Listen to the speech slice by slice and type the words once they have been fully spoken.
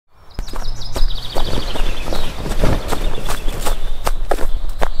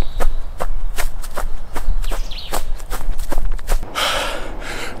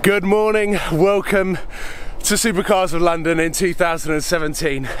Good morning, welcome to Supercars of London in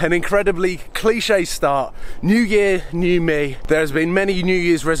 2017. An incredibly cliche start. New year, new me. There's been many New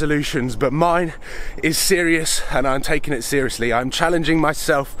Year's resolutions, but mine is serious and I'm taking it seriously. I'm challenging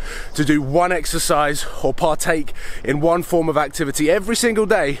myself to do one exercise or partake in one form of activity every single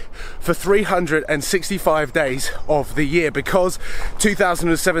day for 365 days of the year, because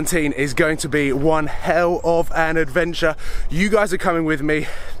 2017 is going to be one hell of an adventure. You guys are coming with me.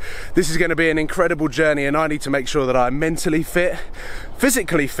 This is going to be an incredible journey, and I need to make sure that I'm mentally fit,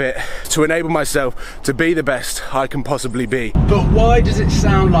 physically fit, to enable myself to be the best I can possibly be. But why does it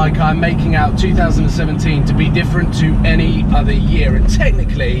sound like I'm making out 2017 to be different to any other year? And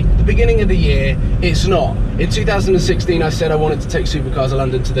technically, the beginning of the year, it's not. In 2016, I said I wanted to take Supercars of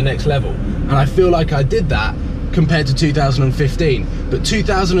London to the next level, and I feel like I did that compared to 2015, but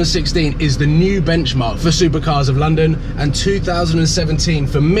 2016 is the new benchmark for Supercars of London, and 2017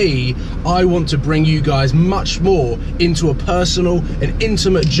 for me, I want to bring you guys much more into a personal and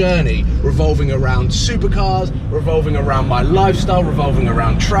intimate journey revolving around supercars, revolving around my lifestyle, revolving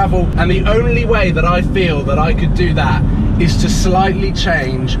around travel, and the only way that I feel that I could do that is to slightly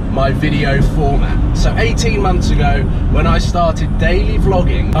change my video format. So 18 months ago, when I started daily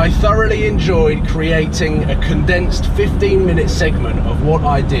vlogging, I thoroughly enjoyed creating a condensed 15-minute segment of what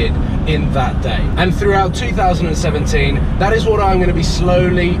I did in that day. And throughout 2017, that is what I'm going to be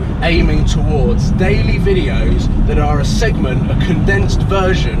slowly aiming towards. Daily videos that are a segment, a condensed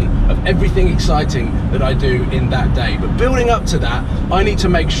version of everything exciting that I do in that day. But building up to that, I need to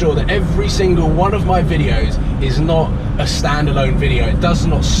make sure that every single one of my videos is not a standalone video. It does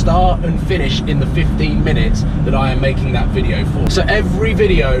not start and finish in the 15 minutes that I am making that video for. So every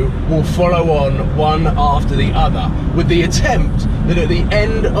video will follow on one after the other, with the attempt that at the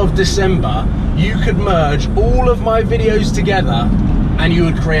end of December, you could merge all of my videos together and you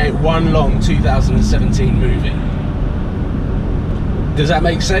would create one long 2017 movie. Does that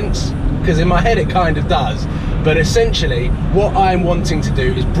make sense? Because in my head it kind of does. But essentially, what I'm wanting to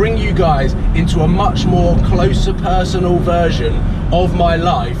do is bring you guys into a much more closer personal version of my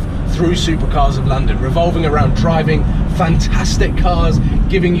life through Supercars of London, revolving around driving fantastic cars,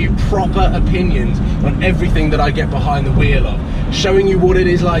 giving you proper opinions on everything that I get behind the wheel of, showing you what it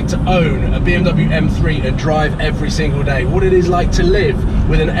is like to own a BMW M3 and drive every single day, what it is like to live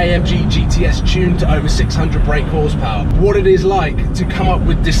with an AMG GTS tuned to over 600 brake horsepower, what it is like to come up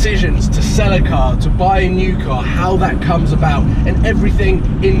with decisions to sell a car, to buy a new car, how that comes about, and everything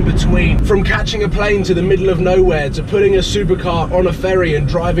in between. From catching a plane to the middle of nowhere, to putting a supercar on a ferry and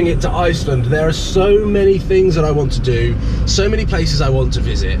driving it to Iceland. There are so many things that I want to do, so many places I want to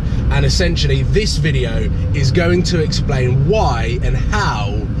visit, and essentially this video is going to explain why and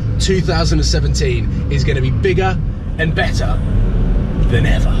how 2017 is going to be bigger and better than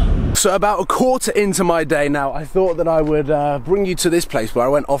ever. So about a quarter into my day now, I thought that I would bring you to this place where I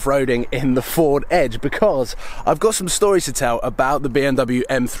went off-roading in the Ford Edge, because I've got some stories to tell about the BMW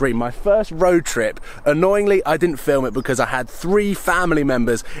M3. My first road trip, annoyingly, I didn't film it because I had 3 family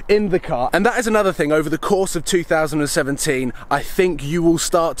members in the car. And that is another thing. Over the course of 2017, I think you will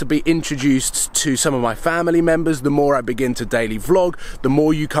start to be introduced to some of my family members. The more I begin to daily vlog, the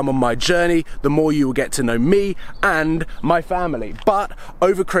more you come on my journey, the more you will get to know me and my family. But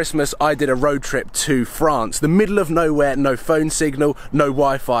over Christmas, I did a road trip to France, the middle of nowhere, no phone signal, no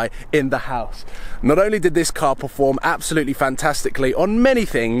Wi-Fi in the house. Not only did this car perform absolutely fantastically on many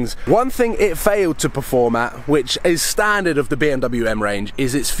things, one thing it failed to perform at, which is standard of the BMW M range,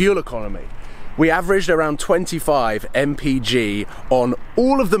 is its fuel economy. We averaged around 25 mpg on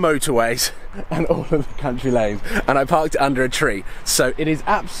all of the motorways and all of the country lanes, and I parked it under a tree. So it is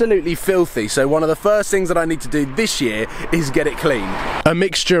absolutely filthy. So one of the first things that I need to do this year is get it cleaned. A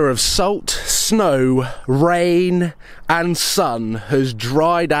mixture of salt, snow, rain and sun has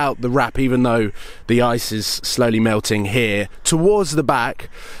dried out the wrap, even though the ice is slowly melting here. Towards the back,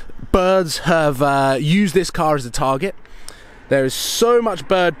 birds have used this car as a target. There is so much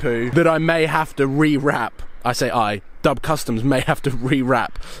bird poo that I may have to re-wrap. I say Dub Customs may have to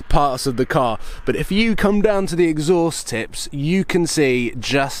re-wrap parts of the car. But if you come down to the exhaust tips, you can see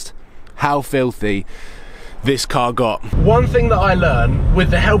just how filthy this car got. One thing that I learned with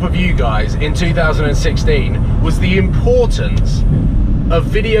the help of you guys in 2016 was the importance of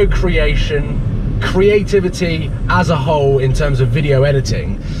video creation, creativity as a whole in terms of video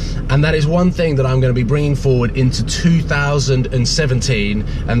editing. And that is one thing that I'm going to be bringing forward into 2017,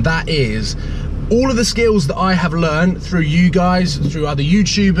 and that is all of the skills that I have learned through you guys, through other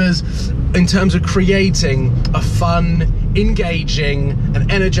YouTubers, in terms of creating a fun, engaging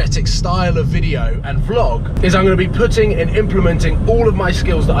and energetic style of video and vlog is I'm going to be putting and implementing all of my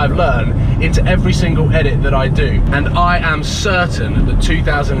skills that I've learned into every single edit that I do. And I am certain that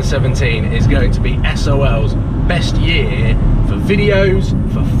 2017 is going to be SOL's best year for videos,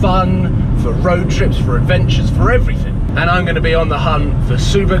 for fun, for road trips, for adventures, for everything. And I'm going to be on the hunt for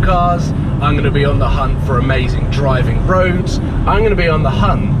supercars. I'm going to be on the hunt for amazing driving roads. I'm going to be on the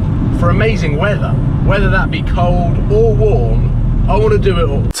hunt for amazing weather, whether that be cold or warm. I want to do it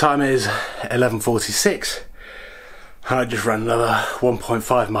all. Time is 11:46 and I just ran another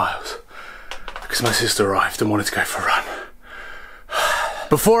 1.5 miles because my sister arrived and wanted to go for a run.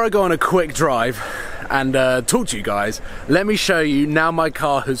 Before I go on a quick drive and talk to you guys, let me show you, now my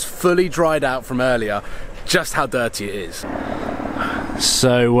car has fully dried out from earlier, just how dirty it is.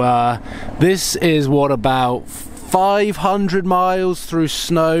 So this is what, about 500 miles through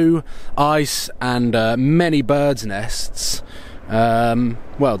snow, ice and many birds' nests.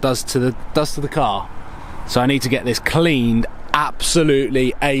 Well, does to the car. So I need to get this cleaned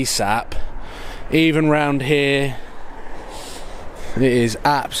absolutely ASAP. Even round here it is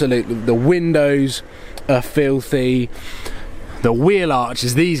absolutely, the windows are filthy. The wheel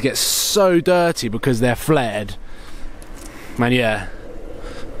arches, these get so dirty because they're flared. Man, yeah,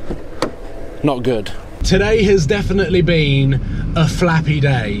 not good. Today has definitely been a flappy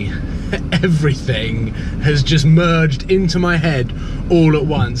day. Everything has just merged into my head all at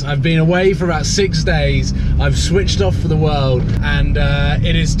once. I've been away for about 6 days. I've switched off for the world, and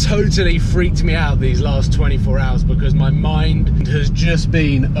it has totally freaked me out these last 24 hours because my mind has just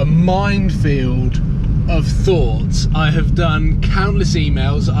been a minefield of thoughts. I have done countless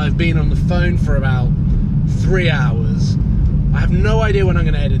emails. I've been on the phone for about 3 hours. I have no idea when I'm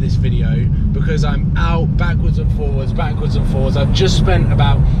going to edit this video because I'm out backwards and forwards, backwards and forwards. I've just spent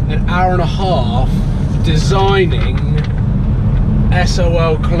about an hour and a half designing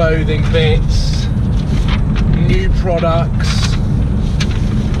SOL clothing bits, new products,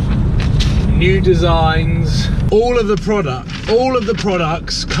 new designs. All of the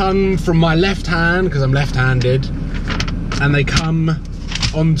products come from my left hand because I'm left-handed, and they come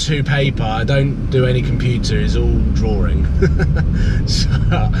onto paper. I don't do any computer, it's all drawing. So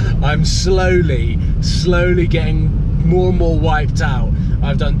I'm slowly getting more and more wiped out.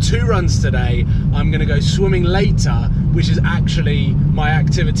 I've done 2 runs today. I'm gonna go swimming later, which is actually my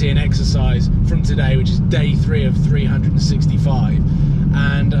activity and exercise from today, which is day 3 of 365.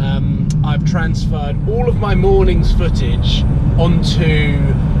 And I've transferred all of my morning's footage onto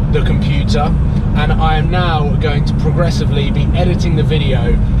the computer, and I am now going to progressively be editing the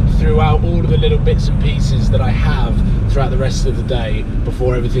video throughout all of the little bits and pieces that I have throughout the rest of the day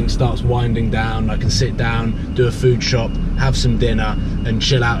before everything starts winding down. I can sit down, do a food shop, have some dinner and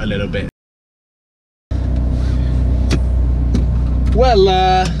chill out a little bit. Well,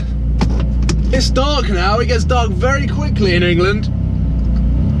 it's dark now. It gets dark very quickly in England.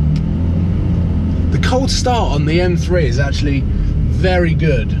 The cold start on the M3 is actually very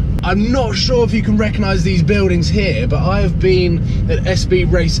good. I'm not sure if you can recognise these buildings here, but I have been at SB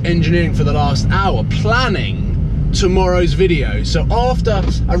Race Engineering for the last hour planning tomorrow's video. So after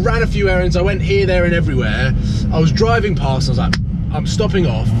I ran a few errands, I went here, there and everywhere. I was driving past and I was like, I'm stopping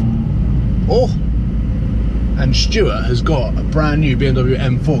off. Oh, and Stuart has got a brand new BMW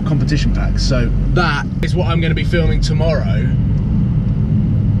M4 competition pack. So that is what I'm going to be filming tomorrow.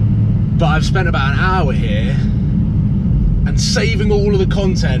 But I've spent about an hour here and saving all of the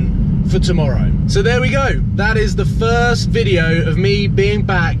content for tomorrow. So there we go. That is the first video of me being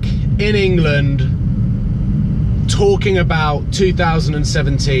back in England talking about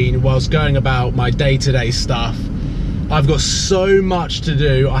 2017 whilst going about my day-to-day stuff. I've got so much to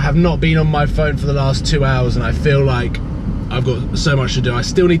do. I have not been on my phone for the last 2 hours and I feel like I've got so much to do. I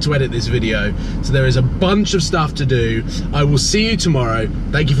still need to edit this video. So there is a bunch of stuff to do. I will see you tomorrow.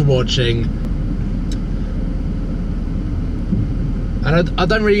 Thank you for watching. And I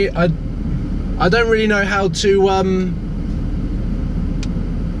don't really know how to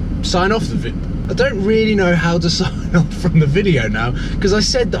sign off the video. I don't really know how to sign off from the video now because I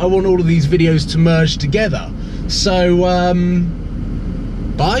said that I want all of these videos to merge together. So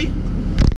bye.